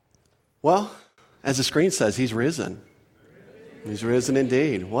Well, as the screen says, he's risen. He's risen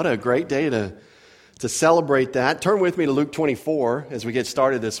indeed. What a great day to celebrate that. Turn with me to Luke 24 as we get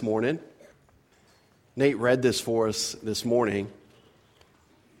started this morning. Nate read this for us this morning.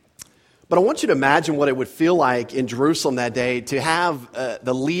 But I want you to imagine what it would feel like in Jerusalem that day to have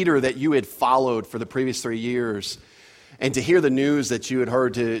the leader that you had followed for the previous 3 years and to hear the news that you had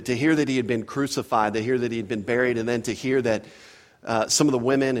heard, to hear that he had been crucified, to hear that he had been buried, and then to hear that some of the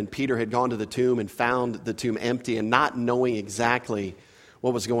women and Peter had gone to the tomb and found the tomb empty and not knowing exactly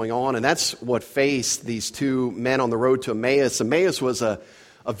what was going on. And that's what faced these two men on the road to Emmaus. Emmaus was a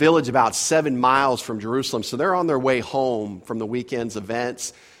village about 7 miles from Jerusalem. So they're on their way home from the weekend's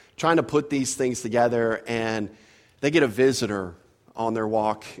events, trying to put these things together. And they get a visitor on their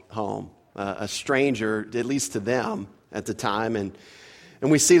walk home, a stranger, at least to them at the time. And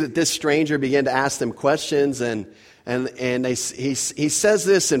we see that this stranger began to ask them questions, and he says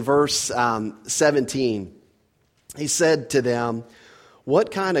this in verse 17. He said to them,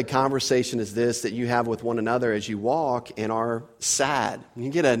 "What kind of conversation is this that you have with one another as you walk and are sad?" And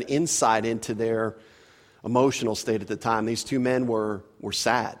you get an insight into their emotional state at the time. These two men were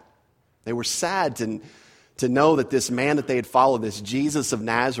sad. They were sad to know that this man that they had followed, this Jesus of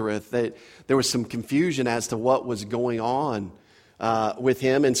Nazareth, that there was some confusion as to what was going on with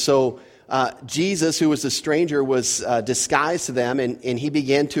him. And so Jesus, who was a stranger, was disguised to them, and he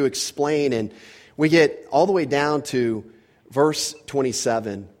began to explain. And we get all the way down to verse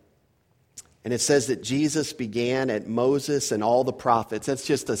 27. And it says that Jesus began at Moses and all the prophets. That's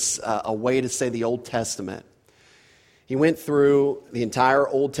just a way to say the Old Testament. He went through the entire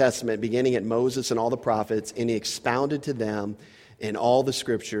Old Testament, beginning at Moses and all the prophets, and he expounded to them in all the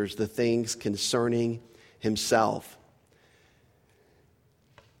scriptures the things concerning himself.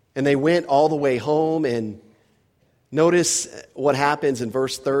 And they went all the way home, and notice what happens in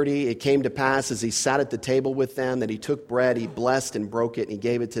verse 30. It came to pass as he sat at the table with them that he took bread, he blessed and broke it, and he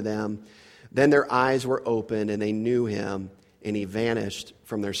gave it to them. Then their eyes were opened, and they knew him, and he vanished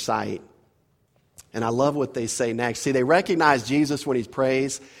from their sight. And I love what they say next. See, they recognize Jesus when he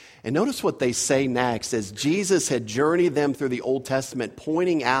prays. And notice what they say next. As Jesus had journeyed them through the Old Testament,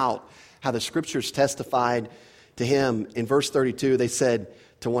 pointing out how the scriptures testified to him. In verse 32, they said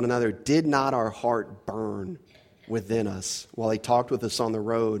to one another, "Did not our heart burn within us while he talked with us on the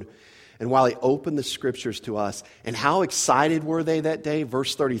road and while he opened the scriptures to us?" And how excited were they that day?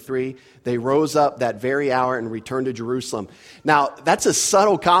 Verse 33, they rose up that very hour and returned to Jerusalem. Now, that's a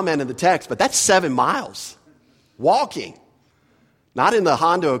subtle comment in the text, but that's 7 miles walking. Not in the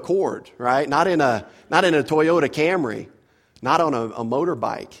Honda Accord, right? Not in a Toyota Camry, not on a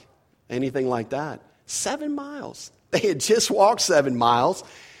motorbike, anything like that. 7 miles. They had just walked 7 miles.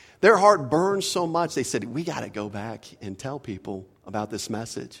 Their heart burned so much, they said, "We got to go back and tell people about this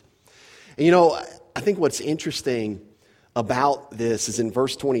message." And you know, I think what's interesting about this is in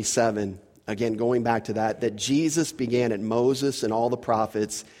verse 27, again, going back to that Jesus began at Moses and all the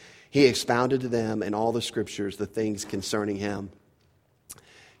prophets. He expounded to them in all the scriptures the things concerning him.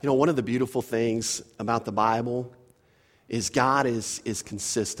 You know, one of the beautiful things about the Bible is God is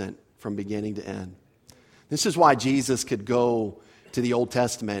consistent from beginning to end. This is why Jesus could go to the Old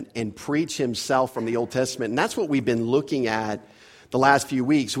Testament and preach himself from the Old Testament. And that's what we've been looking at the last few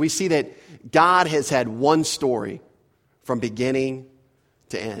weeks. We see that God has had one story from beginning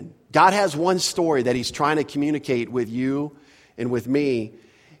to end. God has one story that he's trying to communicate with you and with me.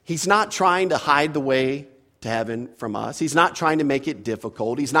 He's not trying to hide the way to heaven from us. He's not trying to make it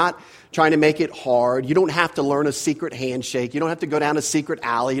difficult. He's not trying to make it hard. You don't have to learn a secret handshake. You don't have to go down a secret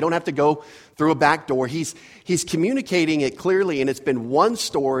alley. You don't have to go through a back door. He's communicating it clearly, and it's been one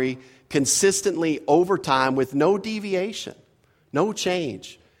story consistently over time with no deviation, no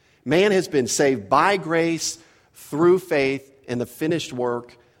change. Man has been saved by grace through faith in the finished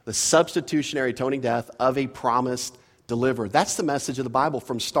work, the substitutionary atoning death of a promised deliverer. That's the message of the Bible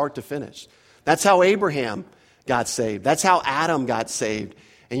from start to finish. That's how Abraham got saved. That's how Adam got saved.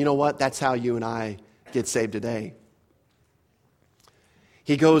 And you know what? That's how you and I get saved today.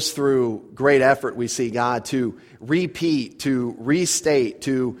 He goes through great effort, we see God, to repeat, to restate,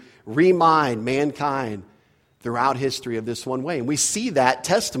 to remind mankind throughout history of this one way. And we see that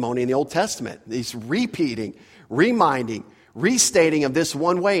testimony in the Old Testament. He's repeating, reminding, restating of this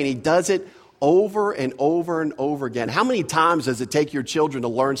one way. And he does it over and over and over again. How many times does it take your children to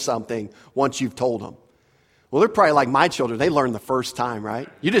learn something once you've told them? Well, they're probably like my children. They learn the first time, right?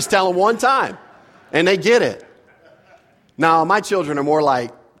 You just tell them one time and they get it. Now, my children are more like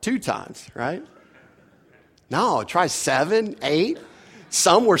 2 times, right? No, try 7, 8.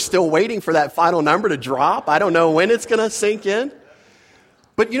 Some were still waiting for that final number to drop. I don't know when it's going to sink in.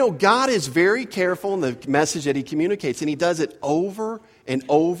 But God is very careful in the message that he communicates, and he does it over and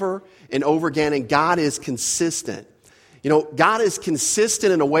over and over again, and God is consistent. God is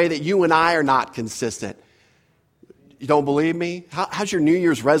consistent in a way that you and I are not consistent. You don't believe me? How's your New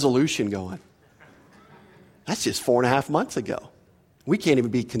Year's resolution going? That's just 4.5 months ago. We can't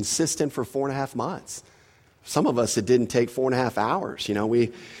even be consistent for 4.5 months. Some of us, it didn't take 4.5 hours.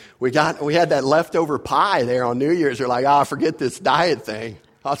 We had that leftover pie there on New Year's. We're like, forget this diet thing.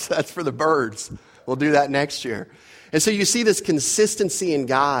 That's for the birds. We'll do that next year. And so you see this consistency in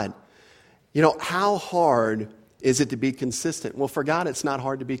God. How hard is it to be consistent? Well, for God, it's not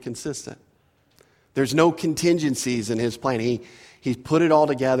hard to be consistent. There's no contingencies in his plan. He put it all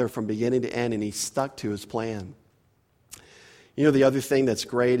together from beginning to end, and he stuck to his plan. The other thing that's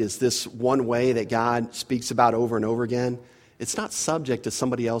great is this one way that God speaks about over and over again. It's not subject to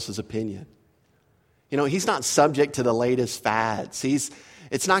somebody else's opinion. He's not subject to the latest fads.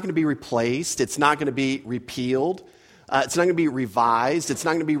 It's not going to be replaced. It's not going to be repealed. It's not going to be revised. It's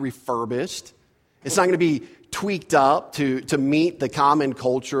not going to be refurbished. It's not going to be tweaked up to meet the common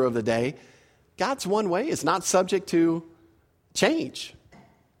culture of the day. God's one way is not subject to change.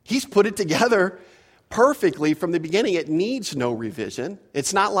 He's put it together perfectly from the beginning. It needs no revision.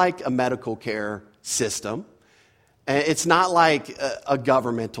 It's not like a medical care system. It's not like a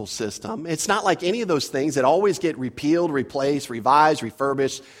governmental system. It's not like any of those things that always get repealed, replaced, revised,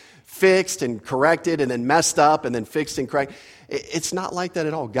 refurbished, fixed and corrected, and then messed up and then fixed and corrected. It's not like that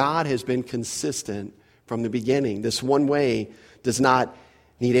at all. God has been consistent from the beginning. This one way does not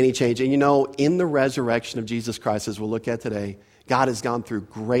need any change. And in the resurrection of Jesus Christ, as we'll look at today, God has gone through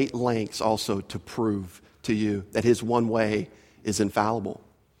great lengths also to prove to you that his one way is infallible.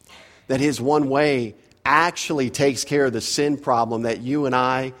 That his one way actually takes care of the sin problem that you and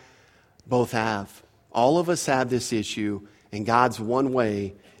I both have. All of us have this issue, and God's one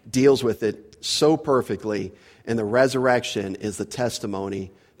way deals with it so perfectly, and the resurrection is the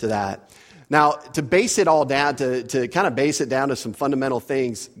testimony to that. Now, to base it all down, to kind of base it down to some fundamental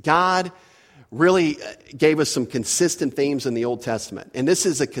things, God really gave us some consistent themes in the Old Testament. And this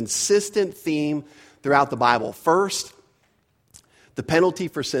is a consistent theme throughout the Bible. First, the penalty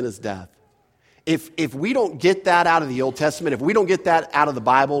for sin is death. If we don't get that out of the Old Testament, if we don't get that out of the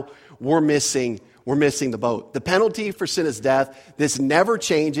Bible, we're missing the boat. The penalty for sin is death. This never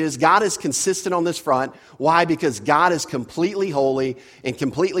changes. God is consistent on this front. Why? Because God is completely holy and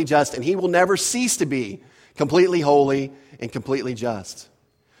completely just, and he will never cease to be completely holy and completely just.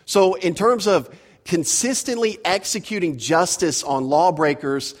 So in terms of consistently executing justice on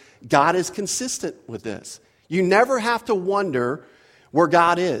lawbreakers, God is consistent with this. You never have to wonder where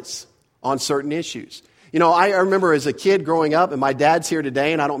God is on certain issues. I remember as a kid growing up, and my dad's here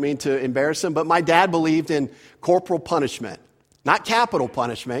today, and I don't mean to embarrass him, but my dad believed in corporal punishment. Not capital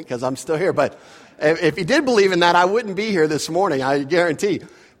punishment, because I'm still here, but if he did believe in that, I wouldn't be here this morning, I guarantee.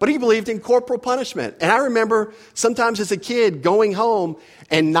 But he believed in corporal punishment. And I remember sometimes as a kid going home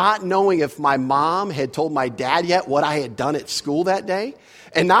and not knowing if my mom had told my dad yet what I had done at school that day,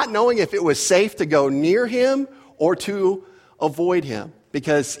 and not knowing if it was safe to go near him or to avoid him,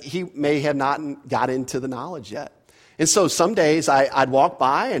 because he may have not got into the knowledge yet. And so some days I'd walk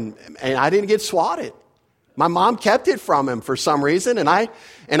by and I didn't get swatted. My mom kept it from him for some reason, and I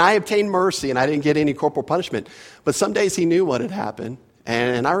obtained mercy, and I didn't get any corporal punishment. But some days he knew what had happened,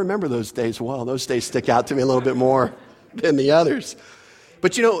 and I remember those days well. Those days stick out to me a little bit more than the others.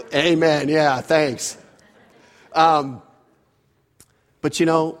 But amen, yeah, thanks. But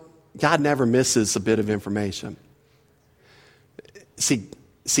God never misses a bit of information.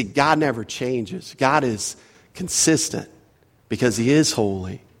 See, God never changes. God is consistent because he is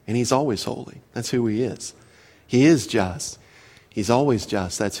holy, and he's always holy. That's who he is. He is just. He's always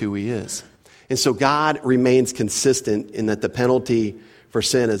just. That's who he is. And so God remains consistent in that the penalty for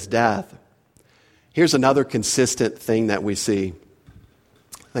sin is death. Here's another consistent thing that we see.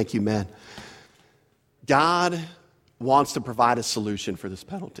 Thank you, man. God wants to provide a solution for this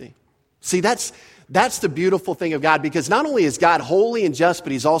penalty. See, that's the beautiful thing of God, because not only is God holy and just,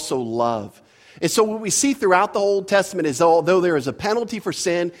 but he's also love. And so what we see throughout the Old Testament is, although there is a penalty for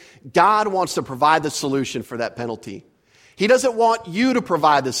sin, God wants to provide the solution for that penalty. He doesn't want you to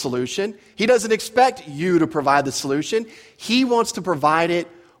provide the solution. He doesn't expect you to provide the solution. He wants to provide it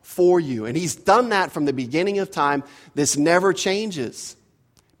for you. And he's done that from the beginning of time. This never changes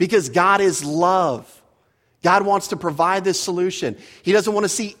because God is love. God wants to provide this solution. He doesn't want to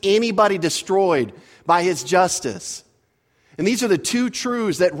see anybody destroyed by his justice. And these are the two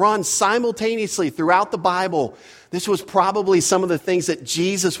truths that run simultaneously throughout the Bible. This was probably some of the things that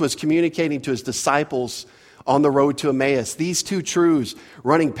Jesus was communicating to his disciples on the road to Emmaus. These two truths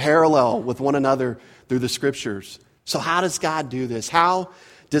running parallel with one another through the scriptures. So how does God do this? How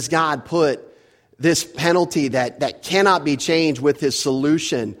does God put this penalty that cannot be changed with his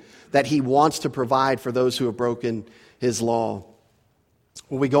solution that he wants to provide for those who have broken his law?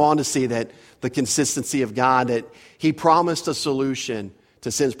 Well, we go on to see that the consistency of God, that he promised a solution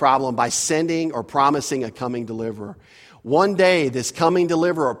to sin's problem by sending or promising a coming deliverer. One day, this coming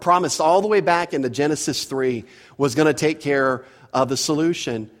deliverer, promised all the way back into Genesis 3, was going to take care of the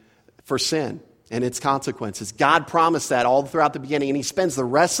solution for sin and its consequences. God promised that all throughout the beginning, and he spends the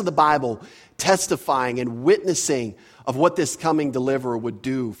rest of the Bible testifying and witnessing of what this coming deliverer would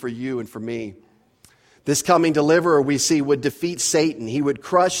do for you and for me. This coming deliverer, we see, would defeat Satan. He would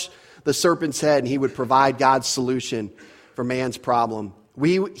crush the serpent's head, and he would provide God's solution for man's problem.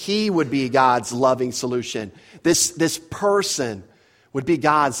 He would be God's loving solution. This person would be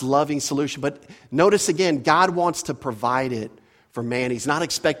God's loving solution. But notice again, God wants to provide it for man. He's not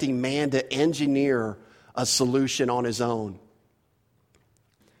expecting man to engineer a solution on his own.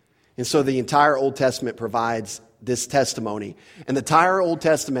 And so the entire Old Testament provides this testimony. And the entire Old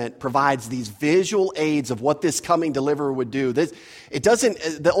Testament provides these visual aids of what this coming deliverer would do.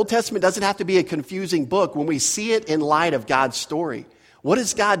 The Old Testament doesn't have to be a confusing book when we see it in light of God's story. What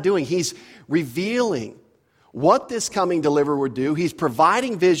is God doing? He's revealing what this coming deliverer would do. He's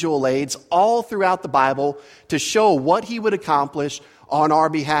providing visual aids all throughout the Bible to show what he would accomplish on our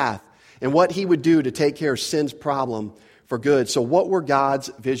behalf and what he would do to take care of sin's problem for good. So what were God's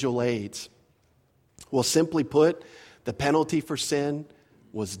visual aids? Well, simply put, the penalty for sin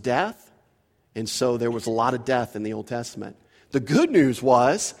was death, and so there was a lot of death in the Old Testament. The good news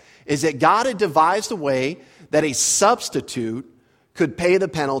is that God had devised a way that a substitute could pay the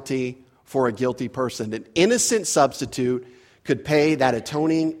penalty for a guilty person. An innocent substitute could pay that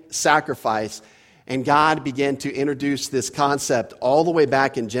atoning sacrifice, and God began to introduce this concept all the way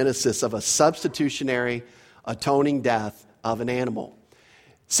back in Genesis of a substitutionary atoning death of an animal.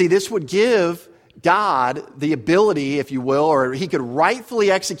 See, this would give God the ability, if you will, or he could rightfully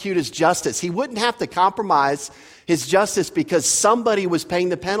execute his justice. He wouldn't have to compromise his justice because somebody was paying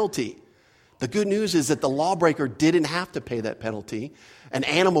the penalty. The good news is that the lawbreaker didn't have to pay that penalty. An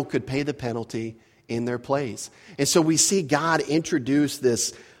animal could pay the penalty in their place. And so we see God introduce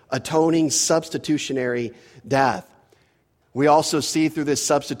this atoning substitutionary death. We also see through this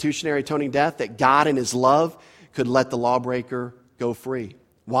substitutionary atoning death that God in his love could let the lawbreaker go free.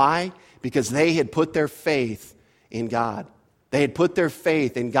 Why? Because they had put their faith in God. They had put their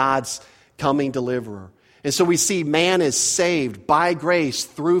faith in God's coming deliverer. And so we see man is saved by grace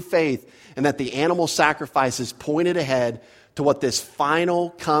through faith, and that the animal sacrifices pointed ahead to what this final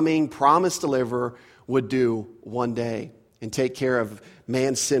coming promised deliverer would do one day and take care of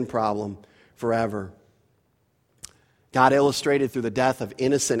man's sin problem forever. God illustrated through the death of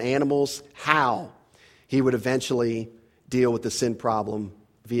innocent animals how he would eventually deal with the sin problem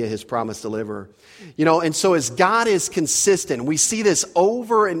via his promised deliverer. And so as God is consistent, we see this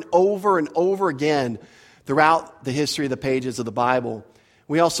over and over and over again throughout the history of the pages of the Bible.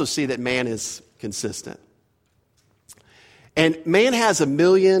 We also see that man is consistent. And man has $1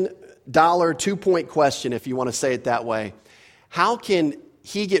 million 2-point question, if you want to say it that way. How can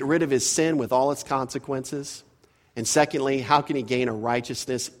he get rid of his sin with all its consequences? And secondly, how can he gain a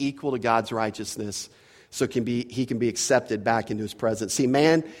righteousness equal to God's righteousness so he can be accepted back into his presence? See,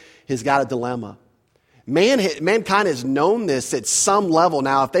 man has got a dilemma. Mankind has known this at some level.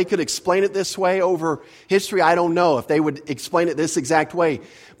 Now, if they could explain it this way over history, I don't know if they would explain it this exact way.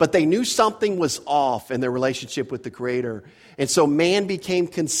 But they knew something was off in their relationship with the Creator. And so man became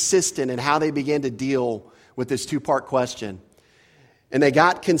consistent in how they began to deal with this 2-part question. And they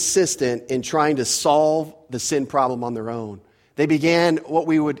got consistent in trying to solve the sin problem on their own. They began what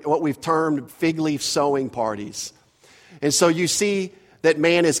we've termed fig leaf sowing parties. And so you see that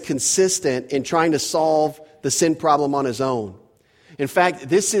man is consistent in trying to solve the sin problem on his own. In fact,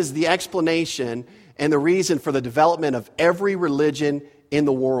 this is the explanation and the reason for the development of every religion in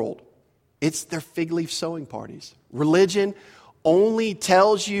the world. It's their fig leaf sowing parties. Religion only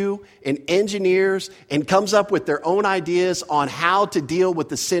tells you and engineers and comes up with their own ideas on how to deal with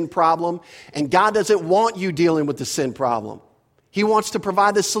the sin problem. And God doesn't want you dealing with the sin problem. He wants to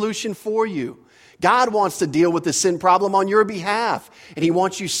provide the solution for you. God wants to deal with the sin problem on your behalf. And he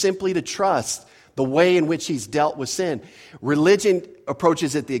wants you simply to trust the way in which he's dealt with sin. Religion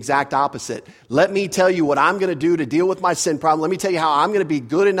approaches it the exact opposite. Let me tell you what I'm going to do to deal with my sin problem. Let me tell you how I'm going to be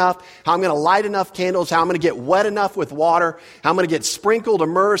good enough, how I'm going to light enough candles, how I'm going to get wet enough with water, how I'm going to get sprinkled,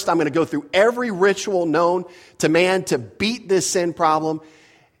 immersed. I'm going to go through every ritual known to man to beat this sin problem.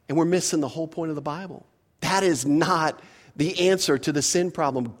 And we're missing the whole point of the Bible. That is not the answer to the sin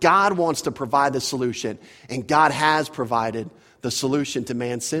problem. God wants to provide the solution, and God has provided the solution to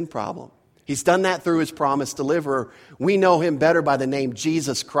man's sin problem. He's done that through his promised deliverer. We know him better by the name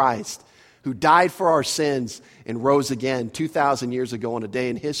Jesus Christ, who died for our sins and rose again 2,000 years ago on a day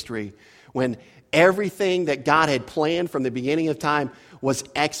in history when everything that God had planned from the beginning of time was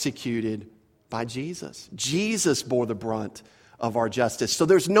executed by Jesus. Jesus bore the brunt of our justice. So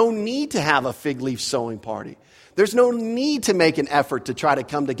there's no need to have a fig leaf sowing party. There's no need to make an effort to try to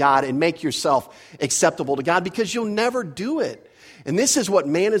come to God and make yourself acceptable to God, because you'll never do it. And this is what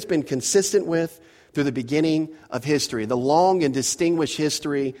man has been consistent with through the beginning of history, the long and distinguished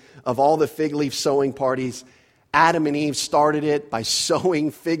history of all the fig leaf sowing parties. Adam and Eve started it by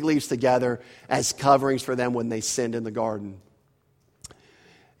sewing fig leaves together as coverings for them when they sinned in the garden.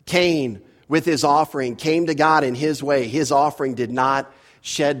 Cain, with his offering, came to God in his way. His offering did not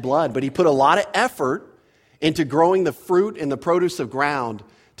shed blood, but he put a lot of effort into growing the fruit and the produce of ground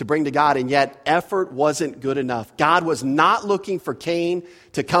to bring to God, and yet effort wasn't good enough. God was not looking for Cain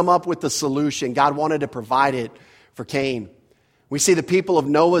to come up with the solution. God wanted to provide it for Cain. We see the people of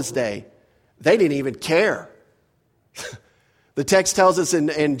Noah's day, they didn't even care. The text tells us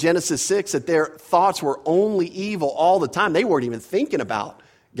in Genesis 6 that their thoughts were only evil all the time. They weren't even thinking about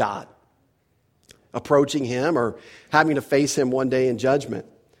God, approaching him or having to face him one day in judgment.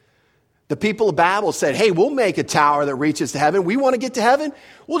 The people of Babel said, hey, we'll make a tower that reaches to heaven. We want to get to heaven.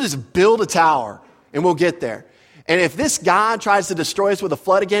 We'll just build a tower and we'll get there. And if this God tries to destroy us with a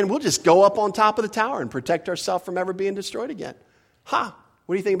flood again, we'll just go up on top of the tower and protect ourselves from ever being destroyed again. What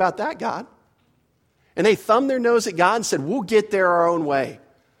do you think about that, God? And they thumbed their nose at God and said, we'll get there our own way.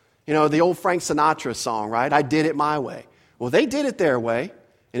 You know, the old Frank Sinatra song, right? I did it my way. Well, they did it their way,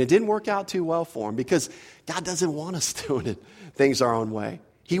 and it didn't work out too well for them, because God doesn't want us doing things our own way.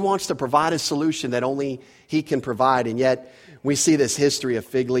 He wants to provide a solution that only he can provide. And yet we see this history of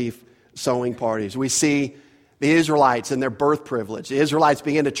fig leaf sowing parties. We see the Israelites and their birth privilege. The Israelites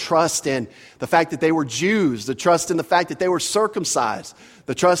began to trust in the fact that they were Jews, the trust in the fact that they were circumcised,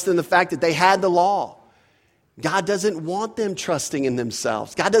 the trust in the fact that they had the law. God doesn't want them trusting in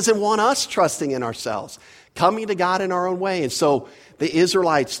themselves. God doesn't want us trusting in ourselves, coming to God in our own way. And so the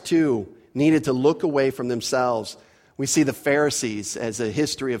Israelites too needed to look away from themselves. We see the Pharisees, as a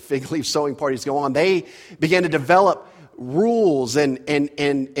history of fig leaf sowing parties go on, they began to develop rules and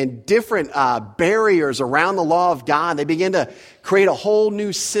different barriers around the law of God. They began to create a whole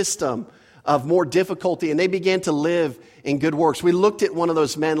new system of more difficulty, and they began to live in good works. We looked at one of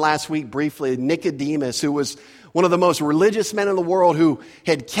those men last week briefly, Nicodemus, who was one of the most religious men in the world, who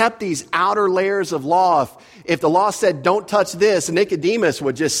had kept these outer layers of law. If the law said, don't touch this, Nicodemus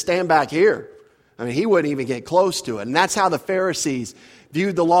would just stand back here. I mean, he wouldn't even get close to it. And that's how the Pharisees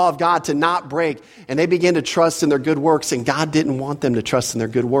viewed the law of God, to not break. And they began to trust in their good works. And God didn't want them to trust in their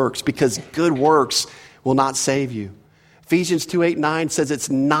good works, because good works will not save you. Ephesians 2:8-9 says it's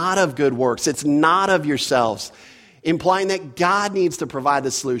not of good works. It's not of yourselves, implying that God needs to provide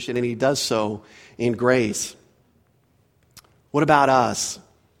the solution, and he does so in grace. What about us?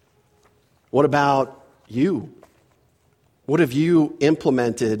 What about you? What have you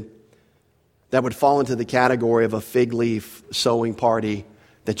implemented that would fall into the category of a fig leaf sowing party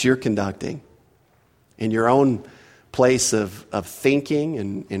that you're conducting in your own place of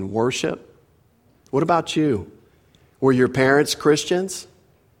thinking and worship? What about you? Were your parents Christians?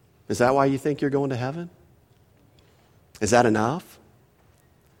 Is that why you think you're going to heaven? Is that enough?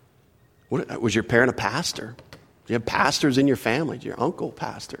 Was your parent a pastor? Do you have pastors in your family? Is your uncle a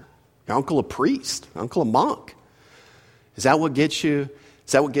pastor? Your uncle a priest? Your uncle a monk? Is that what gets you?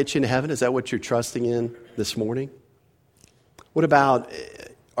 Is that what gets you into heaven? Is that what you're trusting in this morning? What about,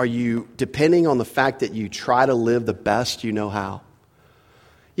 are you depending on the fact that you try to live the best you know how?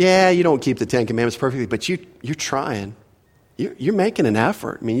 Yeah, you don't keep the Ten Commandments perfectly, but you're trying. You're making an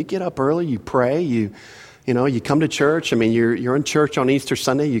effort. I mean, you get up early, you pray, you come to church. I mean, you're in church on Easter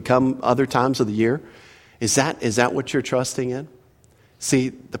Sunday. You come other times of the year. Is that what you're trusting in? See,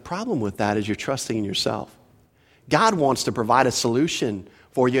 the problem with that is you're trusting in yourself. God wants to provide a solution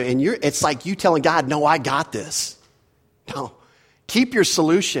for you, and it's like you telling God, no, I got this. No, keep your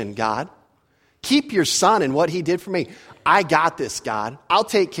solution, God. Keep your son and what he did for me. I got this, God. I'll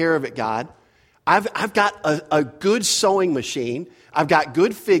take care of it, God. I've got a good sewing machine. I've got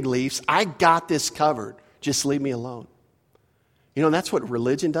good fig leaves. I got this covered. Just leave me alone. You know, that's what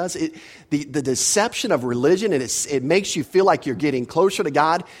religion does. The deception of religion, and it makes you feel like you're getting closer to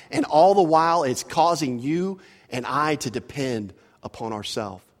God, and all the while it's causing you and I to depend upon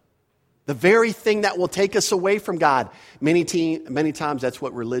ourselves. The very thing that will take us away from God. Many times that's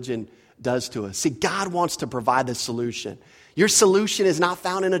what religion does to us. See, God wants to provide the solution. Your solution is not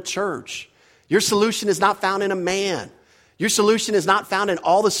found in a church. Your solution is not found in a man. Your solution is not found in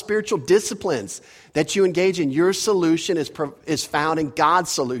all the spiritual disciplines that you engage in. Your solution is found in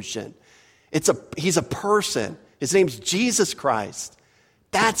God's solution. He's a person. His name's Jesus Christ.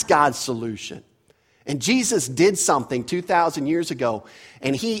 That's God's solution. And Jesus did something 2,000 years ago,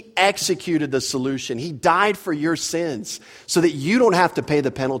 and he executed the solution. He died for your sins so that you don't have to pay the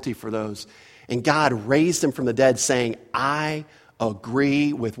penalty for those. And God raised him from the dead, saying, I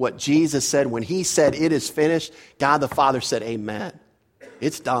agree with what Jesus said. When he said, it is finished, God the Father said, amen.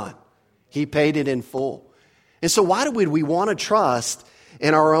 It's done. He paid it in full. And so why would we want to trust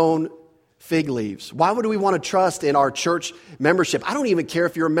in our own fig leaves? Why would we want to trust in our church membership? I don't even care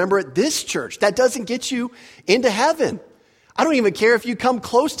if you're a member at this church. That doesn't get you into heaven. I don't even care if you come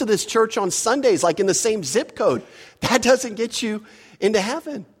close to this church on Sundays, like in the same zip code. That doesn't get you into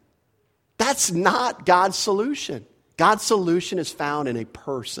heaven. That's not God's solution. God's solution is found in a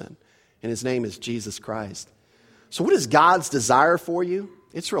person, and his name is Jesus Christ. So what is God's desire for you?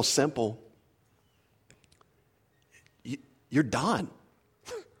 It's real simple. You're done.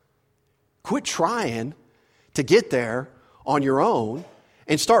 Quit trying to get there on your own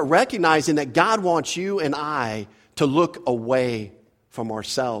and start recognizing that God wants you and I to look away from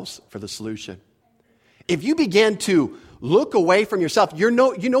ourselves for the solution. If you begin to look away from yourself, you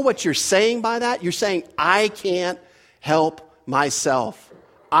know what you're saying by that? You're saying, I can't help myself.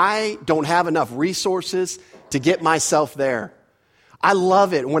 I don't have enough resources to get myself there. I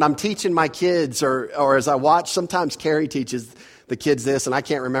love it when I'm teaching my kids or as I watch, sometimes Carrie teaches the kids this, and I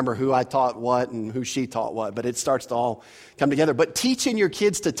can't remember who I taught what and who she taught what, but it starts to all come together. But teaching your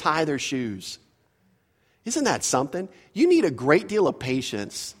kids to tie their shoes, isn't that something? You need a great deal of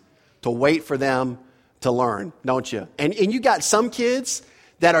patience to wait for them to learn, don't you? And you got some kids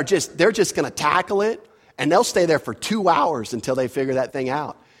that they're just going to tackle it, and they'll stay there for 2 hours until they figure that thing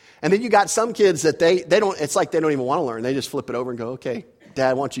out. And then you got some kids that they don't, it's like they don't even want to learn. They just flip it over and go, okay,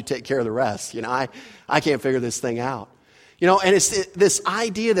 Dad, why don't you take care of the rest? I can't figure this thing out. And it's this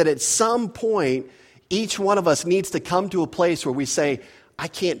idea that at some point, each one of us needs to come to a place where we say, I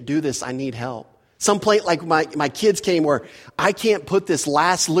can't do this, I need help. Some place like my kids came where I can't put this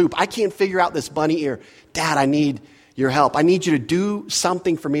last loop. I can't figure out this bunny ear. Dad, I need your help. I need you to do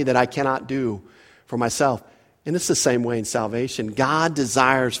something for me that I cannot do for myself. And it's the same way in salvation. God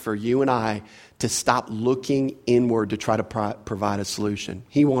desires for you and I to stop looking inward to try to provide a solution.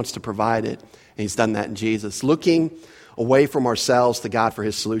 He wants to provide it, and he's done that in Jesus. Looking away from ourselves to God for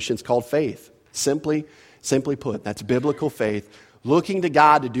his solution is called faith. Simply put, that's biblical faith. Looking to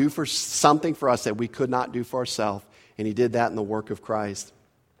God to do for something for us that we could not do for ourselves, and he did that in the work of Christ.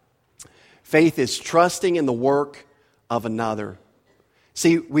 Faith is trusting in the work of another.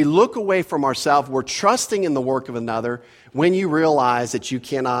 See, we look away from ourselves. We're trusting in the work of another when you realize that you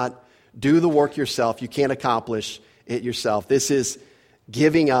cannot do the work yourself. You can't accomplish it yourself. This is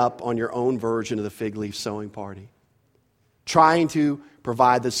giving up on your own version of the fig leaf sowing party. Trying to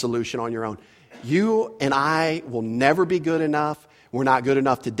provide the solution on your own. You and I will never be good enough. We're not good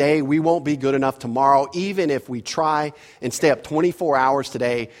enough today. We won't be good enough tomorrow, even if we try and stay up 24 hours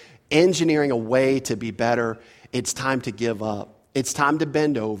today, engineering a way to be better. It's time to give up. It's time to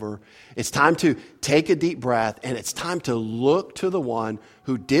bend over. It's time to take a deep breath, and it's time to look to the one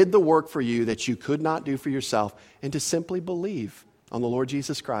who did the work for you that you could not do for yourself, and to simply believe on the Lord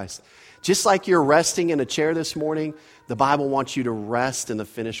Jesus Christ. Just like you're resting in a chair this morning, the Bible wants you to rest in the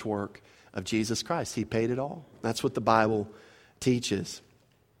finished work of Jesus Christ. He paid it all. That's what the Bible teaches.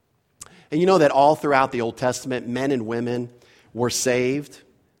 And you know that all throughout the Old Testament, men and women were saved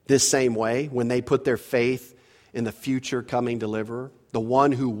this same way when they put their faith in the future coming deliverer, the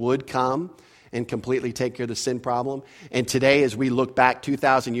one who would come and completely take care of the sin problem. And today, as we look back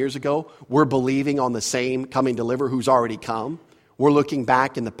 2,000 years ago, we're believing on the same coming deliverer who's already come. We're looking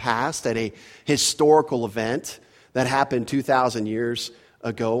back in the past at a historical event that happened 2,000 years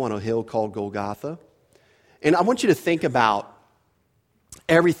ago on a hill called Golgotha. And I want you to think about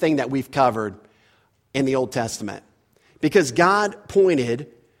everything that we've covered in the Old Testament. Because God pointed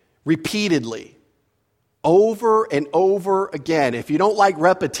repeatedly, over and over again. If you don't like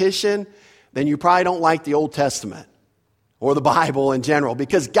repetition, then you probably don't like the Old Testament or the Bible in general.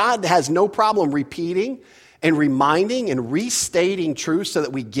 Because God has no problem repeating and reminding and restating truth so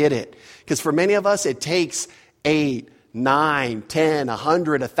that we get it. Because for many of us, it takes 8, 9, 10,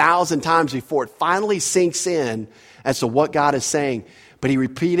 100, 1,000 times before it finally sinks in as to what God is saying. But he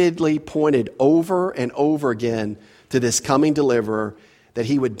repeatedly pointed over and over again to this coming deliverer, that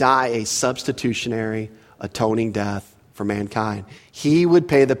he would die a substitutionary, atoning death for mankind. He would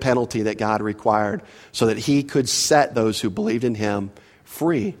pay the penalty that God required so that he could set those who believed in him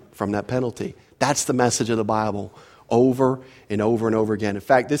free from that penalty. That's the message of the Bible over and over and over again. In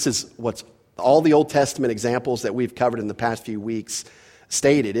fact, this is what's all the Old Testament examples that we've covered in the past few weeks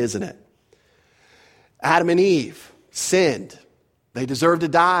stated, isn't it? Adam and Eve sinned. They deserved to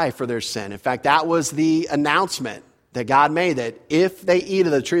die for their sin. In fact, that was the announcement that God made, that if they eat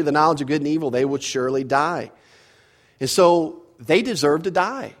of the tree of the knowledge of good and evil, they would surely die. And so they deserved to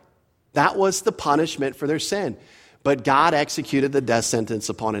die. That was the punishment for their sin. But God executed the death sentence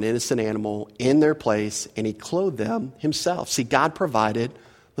upon an innocent animal in their place, and he clothed them himself. See, God provided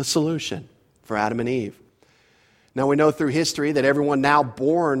the solution for Adam and Eve. Now, we know through history that everyone now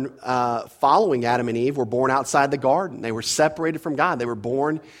born following Adam and Eve were born outside the garden. They were separated from God. They were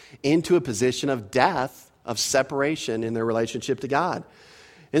born into a position of death, of separation in their relationship to God.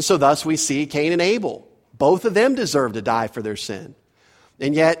 And so thus we see Cain and Abel. Both of them deserved to die for their sin.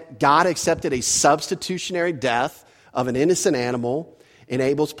 And yet God accepted a substitutionary death of an innocent animal in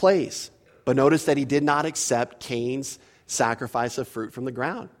Abel's place. But notice that he did not accept Cain's sacrifice of fruit from the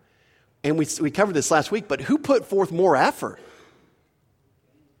ground. And we covered this last week, but who put forth more effort?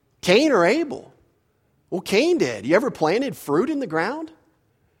 Cain or Abel? Well, Cain did. You ever planted fruit in the ground?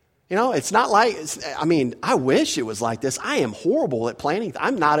 You know, it's not like, I wish it was like this. I am horrible at planting.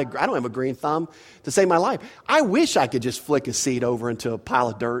 I don't have a green thumb to save my life. I wish I could just flick a seed over into a pile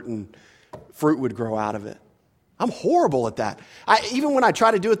of dirt and fruit would grow out of it. I'm horrible at that. Even when I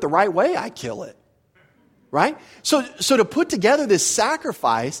try to do it the right way, I kill it. Right? So to put together this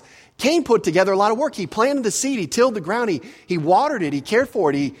sacrifice, Cain put together a lot of work. He planted the seed. He tilled the ground. He watered it. He cared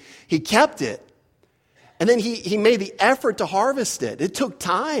for it. He kept it. And then he made the effort to harvest it. It took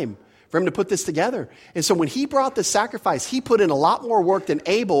time for him to put this together. And so when he brought the sacrifice, he put in a lot more work than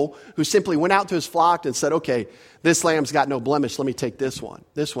Abel, who simply went out to his flock and said, okay, this lamb's got no blemish. Let me take this one.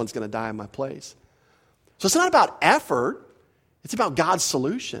 This one's going to die in my place. So it's not about effort. It's about God's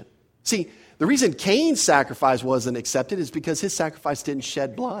solution. See, the reason Cain's sacrifice wasn't accepted is because his sacrifice didn't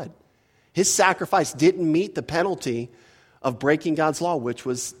shed blood. His sacrifice didn't meet the penalty of breaking God's law, which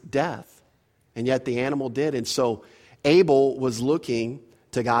was death. And yet the animal did. And so Abel was looking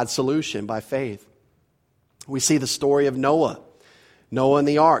to God's solution by faith. We see the story of Noah. Noah and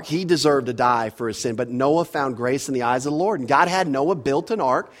the ark. He deserved to die for his sin, but Noah found grace in the eyes of the Lord. And God had Noah built an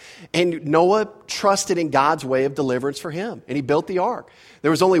ark, and Noah trusted in God's way of deliverance for him. And he built the ark.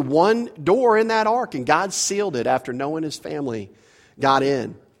 There was only one door in that ark, and God sealed it after Noah and his family got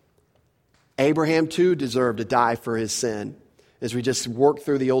in. Abraham too deserved to die for his sin, as we just worked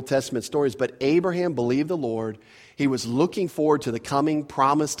through the Old Testament stories. But Abraham believed the Lord. He was looking forward to the coming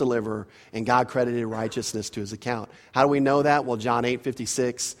promised deliverer, and God credited righteousness to his account. How do we know that? Well, John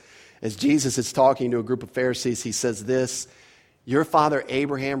 8:56, as Jesus is talking to a group of Pharisees, he says this, your father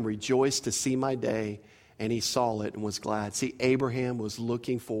Abraham rejoiced to see my day, and he saw it and was glad. See, Abraham was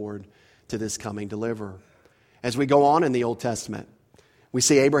looking forward to this coming deliverer. As we go on in the Old Testament, we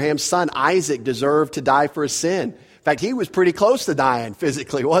see Abraham's son Isaac deserved to die for his sin. In fact, he was pretty close to dying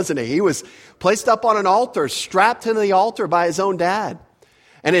physically, wasn't he? He was placed up on an altar, strapped to the altar by his own dad.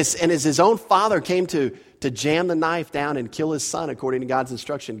 And as his own father came to jam the knife down and kill his son according to God's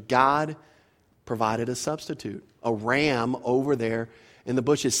instruction, God provided a substitute, a ram over there in the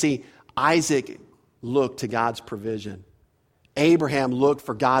bushes. See, Isaac looked to God's provision. Abraham looked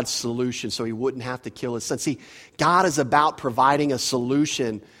for God's solution so he wouldn't have to kill his son. See, God is about providing a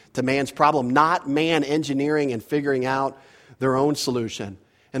solution to man's problem, not man engineering and figuring out their own solution.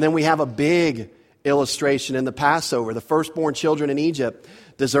 And then we have a big illustration in the Passover. The firstborn children in Egypt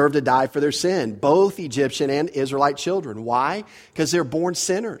deserve to die for their sin, both Egyptian and Israelite children. Why? Because they're born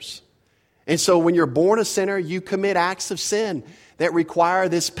sinners. And so when you're born a sinner, you commit acts of sin that require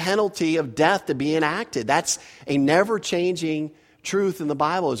this penalty of death to be enacted. That's a never-changing truth in the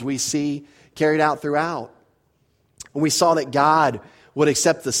Bible, as we see carried out throughout. And we saw that God would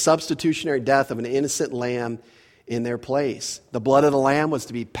accept the substitutionary death of an innocent lamb in their place. The blood of the lamb was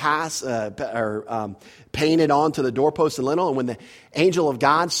to be painted onto the doorpost and lintel. And when the angel of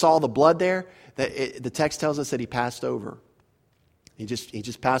God saw the blood there, the text tells us that he passed over. He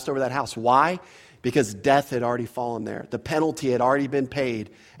just passed over that house. Why? Because death had already fallen there. The penalty had already been paid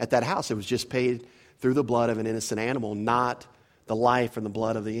at that house. It was just paid through the blood of an innocent animal, not the life and the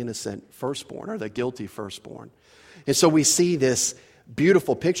blood of the innocent firstborn or the guilty firstborn. And so we see this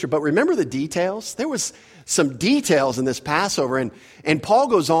beautiful picture. But remember the details? There was some details in this Passover. And Paul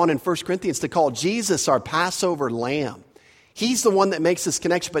goes on in 1 Corinthians to call Jesus our Passover lamb. He's the one that makes this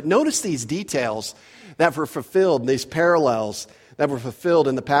connection. But notice these details that were fulfilled, these parallels that were fulfilled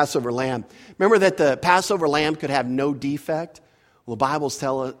in the Passover lamb. Remember that the Passover lamb could have no defect? Well,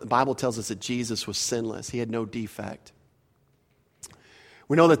 the Bible tells us that Jesus was sinless. He had no defect.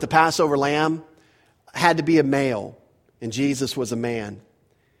 We know that the Passover lamb had to be a male, and Jesus was a man.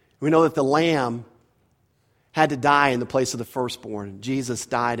 We know that the lamb had to die in the place of the firstborn. Jesus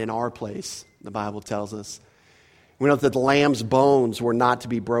died in our place, the Bible tells us. We know that the lamb's bones were not to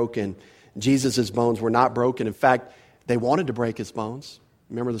be broken. Jesus' bones were not broken. In fact, they wanted to break his bones.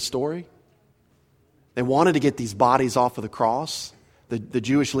 Remember the story? They wanted to get these bodies off of the cross. The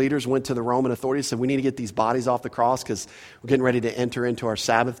Jewish leaders went to the Roman authorities and said, we need to get these bodies off the cross because we're getting ready to enter into our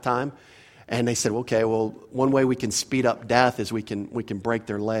Sabbath time. And they said, okay, well, one way we can speed up death is we can break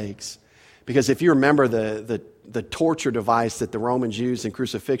their legs. Because if you remember the torture device that the Romans used in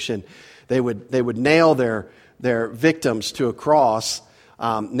crucifixion, they would nail their victims to a cross,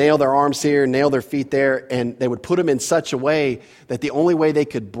 nail their arms here, nail their feet there, and they would put them in such a way that the only way they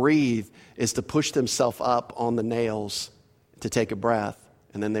could breathe is to push themselves up on the nails to take a breath,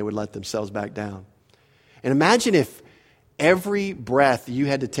 and then they would let themselves back down. And imagine if every breath you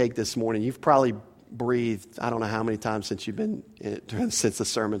had to take this morning, you've probably breathed, I don't know how many times since the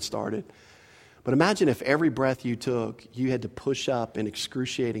sermon started, but imagine if every breath you took, you had to push up in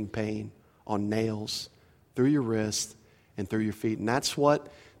excruciating pain on nails through your wrist and through your feet. And that's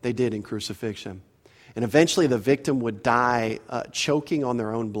what they did in crucifixion. And eventually the victim would die choking on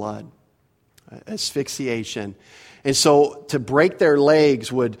their own blood, asphyxiation. And so to break their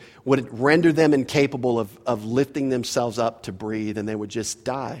legs would render them incapable of lifting themselves up to breathe, and they would just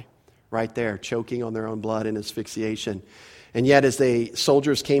die right there, choking on their own blood and asphyxiation. And yet as the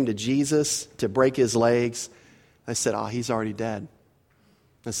soldiers came to Jesus to break his legs, they said, he's already dead.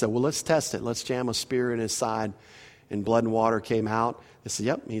 I said, well, let's test it. Let's jam a spear in his side. And blood and water came out. They said,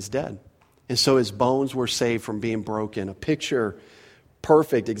 yep, he's dead. And so his bones were saved from being broken. A picture,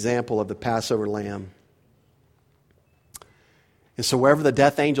 perfect example of the Passover lamb. And so wherever the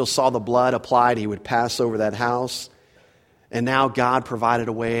death angel saw the blood applied, he would pass over that house. And now God provided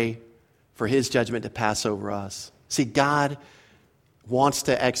a way for his judgment to pass over us. See, God wants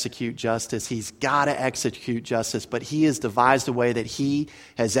to execute justice. He's got to execute justice, but he has devised a way that he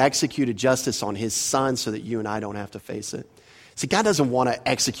has executed justice on his son so that you and I don't have to face it. See, God doesn't want to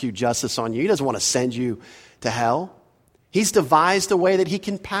execute justice on you. He doesn't want to send you to hell. He's devised a way that he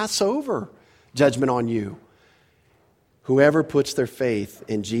can pass over judgment on you. Whoever puts their faith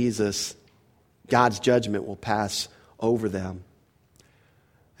in Jesus, God's judgment will pass over them.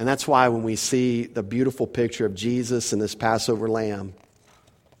 And that's why when we see the beautiful picture of Jesus and this Passover lamb,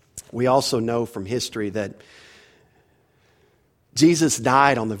 we also know from history that Jesus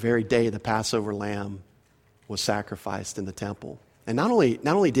died on the very day the Passover lamb was sacrificed in the temple. And not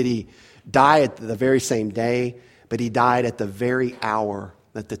only did he die at the very same day, but he died at the very hour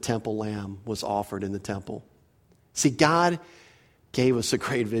that the temple lamb was offered in the temple. See, God gave us a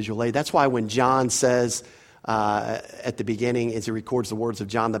great visual aid. That's why when John says at the beginning, as he records the words of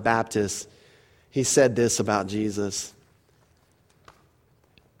John the Baptist, he said this about Jesus.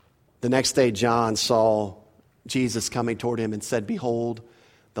 The next day, John saw Jesus coming toward him and said, behold,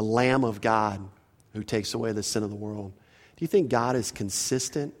 the Lamb of God who takes away the sin of the world. Do you think God is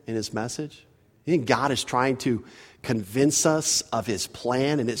consistent in his message? Do you think God is trying to convince us of his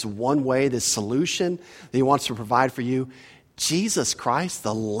plan and it's one way, this solution that he wants to provide for you? Jesus Christ,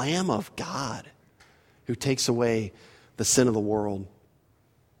 the Lamb of God who takes away the sin of the world.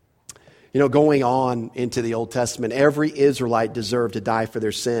 You know, going on into the Old Testament, every Israelite deserved to die for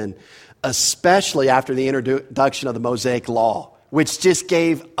their sin, especially after the introduction of the Mosaic Law, which just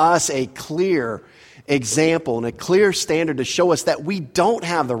gave us a clear example and a clear standard to show us that we don't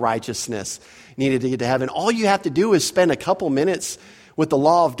have the righteousness needed to get to heaven. All you have to do is spend a couple minutes with the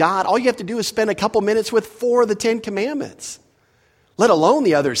law of God. All you have to do is spend a couple minutes with 4 of the 10 commandments, let alone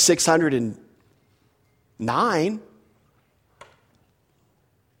the other 609.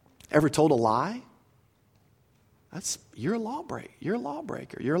 Ever told a lie? You're a lawbreaker. You're a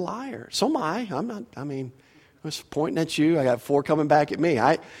lawbreaker. You're a liar. So am I. I was pointing at you. I got 4 coming back at me.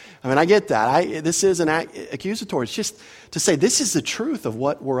 I get that. This is an accusatory. It's just to say this is the truth of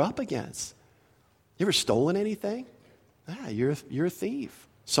what we're up against. You ever stolen anything? You're a thief.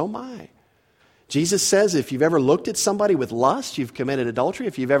 So am I. Jesus says if you've ever looked at somebody with lust, you've committed adultery.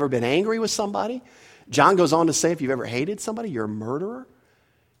 If you've ever been angry with somebody, John goes on to say if you've ever hated somebody, you're a murderer.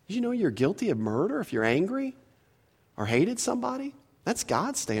 Did you know you're guilty of murder if you're angry or hated somebody? That's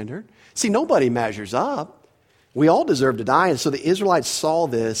God's standard. See, nobody measures up. We all deserve to die. And so the Israelites saw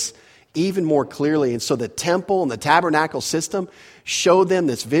this even more clearly. And so the temple and the tabernacle system showed them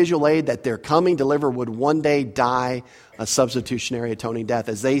this visual aid that their coming deliverer would one day die a substitutionary atoning death,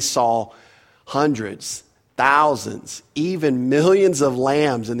 as they saw hundreds, thousands, even millions of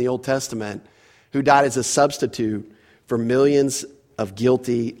lambs in the Old Testament who died as a substitute for millions of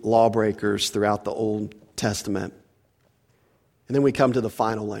guilty lawbreakers throughout the Old Testament. And then we come to the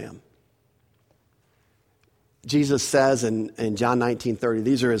final lamb. Jesus says in John 19:30,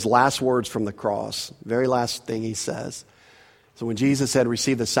 these are his last words from the cross, very last thing he says. So when Jesus had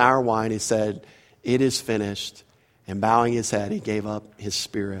received the sour wine, he said, "It is finished." And bowing his head, he gave up his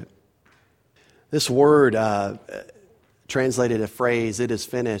spirit. This word, translated a phrase, "it is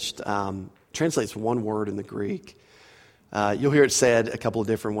finished," translates one word in the Greek. You'll hear it said a couple of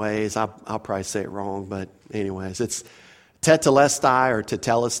different ways. I'll probably say it wrong, but anyways, it's tetelestai or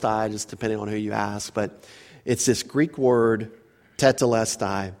tetelestai, just depending on who you ask. But it's this Greek word,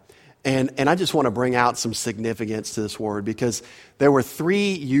 tetelestai. And I just want to bring out some significance to this word, because there were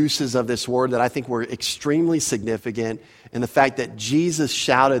three uses of this word that I think were extremely significant in the fact that Jesus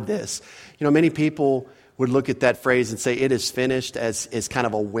shouted this. You know, many people would look at that phrase and say, "it is finished," as kind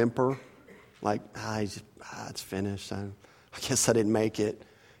of a whimper. Like, it's finished. I guess I didn't make it.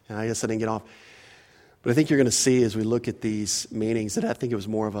 I guess I didn't get off. But I think you're going to see as we look at these meanings that I think it was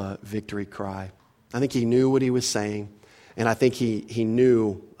more of a victory cry. I think he knew what he was saying, and I think he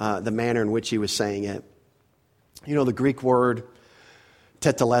knew the manner in which he was saying it. You know, the Greek word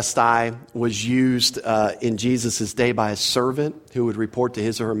tetelestai was used in Jesus' day by a servant who would report to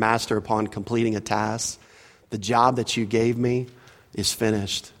his or her master upon completing a task. "The job that you gave me is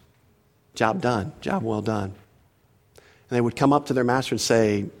finished. Job done. Job well done." And they would come up to their master and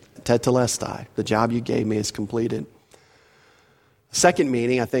say, "Tetelestai, the job you gave me is completed." The second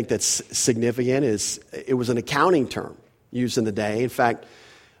meaning I think that's significant is it was an accounting term used in the day. In fact,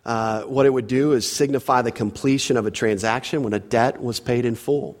 what it would do is signify the completion of a transaction when a debt was paid in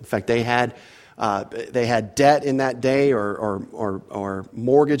full. In fact, they had debt in that day, or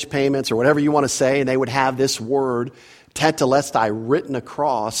mortgage payments, or whatever you want to say, and they would have this word tetelestai written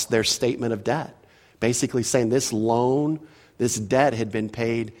across their statement of debt, basically saying this loan, this debt had been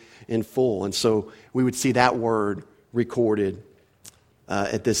paid in full. And so we would see that word recorded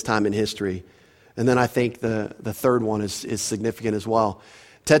at this time in history. And then I think the third one is significant as well.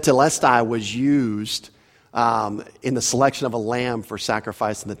 Tetelestai was used in the selection of a lamb for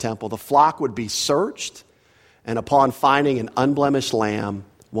sacrifice in the temple. The flock would be searched, and upon finding an unblemished lamb,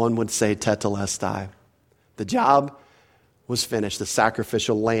 one would say tetelestai. The job was finished. The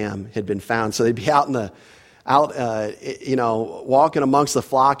sacrificial lamb had been found. So they'd be walking amongst the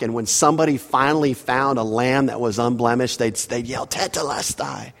flock, and when somebody finally found a lamb that was unblemished, they'd yell,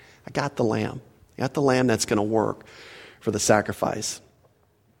 "Tetelestai! I got the lamb. I got the lamb that's going to work for the sacrifice."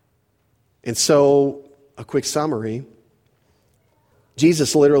 And so, a quick summary.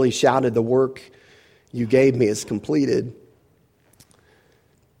 Jesus literally shouted, "The work you gave me is completed.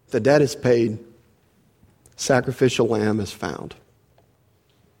 The debt is paid. Sacrificial lamb is found."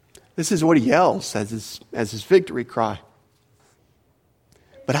 This is what he yells as his victory cry.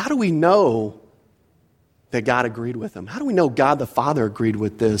 But how do we know that God agreed with him? How do we know God the Father agreed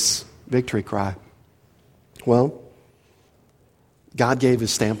with this victory cry? Well, God gave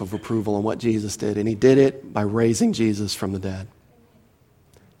his stamp of approval on what Jesus did, and he did it by raising Jesus from the dead.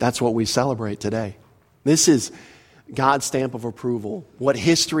 That's what we celebrate today. This is God's stamp of approval, what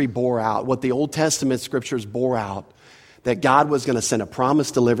history bore out, what the Old Testament scriptures bore out, that God was going to send a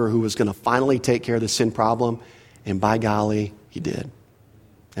promised deliverer who was going to finally take care of the sin problem, and by golly, he did.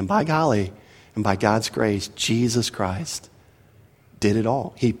 And by golly, and by God's grace, Jesus Christ did it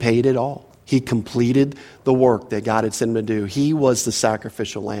all. He paid it all. He completed the work that God had sent him to do. He was the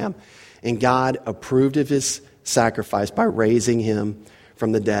sacrificial lamb, and God approved of his sacrifice by raising him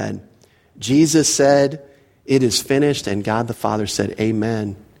from the dead. Jesus said, "It is finished," and God the Father said,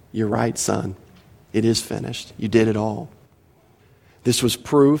 "Amen. You're right, son. It is finished. You did it all." This was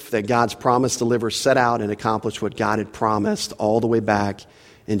proof that God's promised deliverer set out and accomplished what God had promised all the way back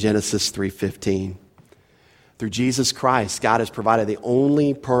in Genesis 3:15. Through Jesus Christ, God has provided the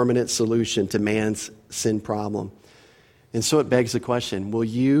only permanent solution to man's sin problem. And so it begs the question, will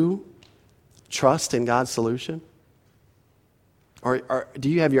you trust in God's solution? Or do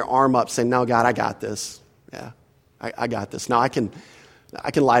you have your arm up saying, "No, God, I got this. Yeah, I got this. No, I can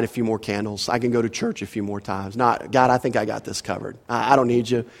light a few more candles. I can go to church a few more times. No, God, I think I got this covered. I don't need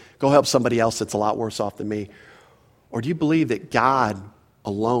you. Go help somebody else that's a lot worse off than me." Or do you believe that God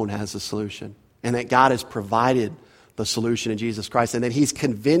alone has the solution, and that God has provided the solution in Jesus Christ, and that he's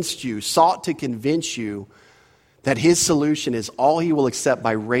convinced you, sought to convince you that his solution is all he will accept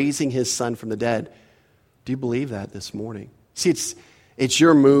by raising his son from the dead. Do you believe that this morning? See, it's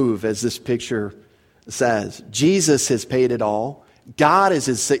your move, as this picture says. Jesus has paid it all. God has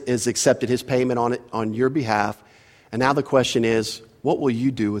accepted his payment on your behalf. And now the question is, what will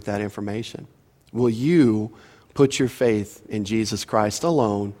you do with that information? Will you put your faith in Jesus Christ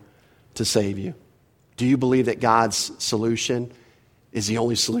alone to save you? Do you believe that God's solution is the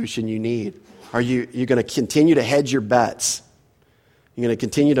only solution you need? Are you going to continue to hedge your bets? You're going to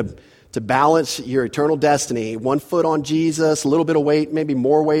continue to balance your eternal destiny, 1 foot on Jesus, a little bit of weight, maybe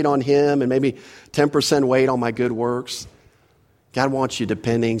more weight on him, and maybe 10% weight on my good works? God wants you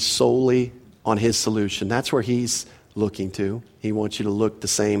depending solely on his solution. That's where he's looking to. He wants you to look the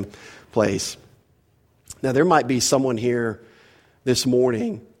same place. Now, there might be someone here this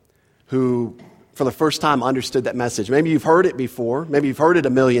morning who, for the first time, understood that message. Maybe you've heard it before. Maybe you've heard it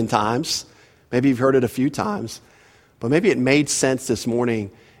 1,000,000 times. Maybe you've heard it a few times. But maybe it made sense this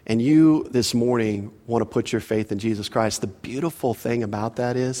morning, and you this morning want to put your faith in Jesus Christ. The beautiful thing about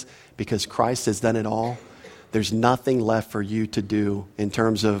that is, because Christ has done it all, there's nothing left for you to do in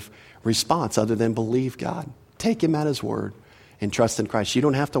terms of response other than believe God. Take him at his word and trust in Christ. You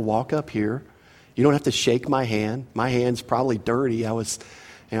don't have to walk up here. You don't have to shake my hand. My hand's probably dirty.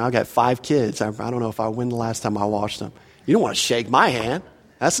 I got 5 kids. I don't know if when the last time I washed them. You don't want to shake my hand.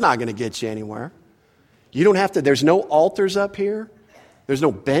 That's not going to get you anywhere. You don't have to, there's no altars up here. There's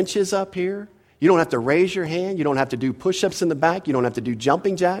no benches up here. You don't have to raise your hand. You don't have to do push-ups in the back. You don't have to do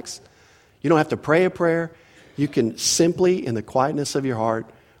jumping jacks. You don't have to pray a prayer. You can simply, in the quietness of your heart,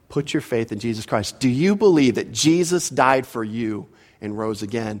 put your faith in Jesus Christ. Do you believe that Jesus died for you and rose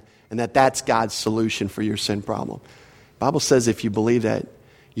again, and that that's God's solution for your sin problem? The Bible says if you believe that,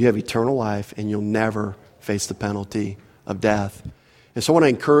 you have eternal life and you'll never face the penalty of death. And so I want to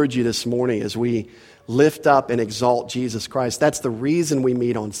encourage you this morning as we lift up and exalt Jesus Christ. That's the reason we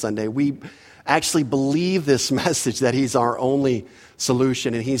meet on Sunday. We actually believe this message that he's our only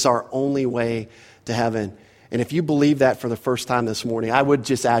solution and he's our only way to heaven. And if you believe that for the first time this morning, I would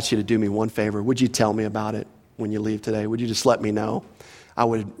just ask you to do me one favor. Would you tell me about it when you leave today? Would you just let me know? I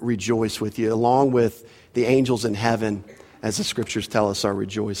would rejoice with you, along with the angels in heaven, as the scriptures tell us are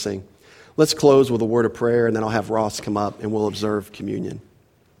rejoicing. Let's close with a word of prayer, and then I'll have Ross come up and we'll observe communion.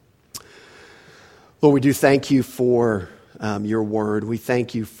 Lord, we do thank you for your word. We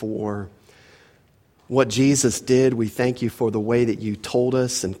thank you for what Jesus did. We thank you for the way that you told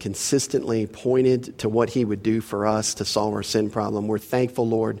us and consistently pointed to what he would do for us to solve our sin problem. We're thankful,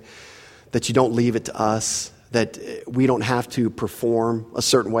 Lord, that you don't leave it to us, that we don't have to perform a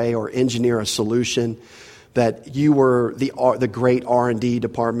certain way or engineer a solution, that you were the great R&D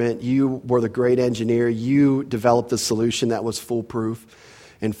department. You were the great engineer. You developed the solution that was foolproof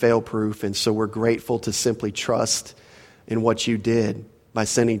and fail-proof. And so we're grateful to simply trust in what you did by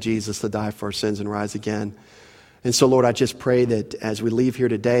sending Jesus to die for our sins and rise again. And so, Lord, I just pray that as we leave here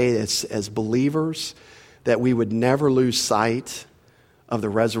today as believers, that we would never lose sight of the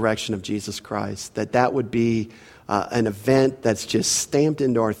resurrection of Jesus Christ, that would be an event that's just stamped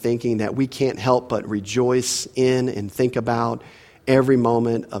into our thinking that we can't help but rejoice in and think about every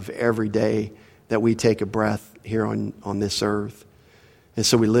moment of every day that we take a breath here on this earth. And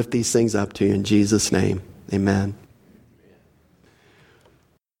so we lift these things up to you in Jesus' name. Amen.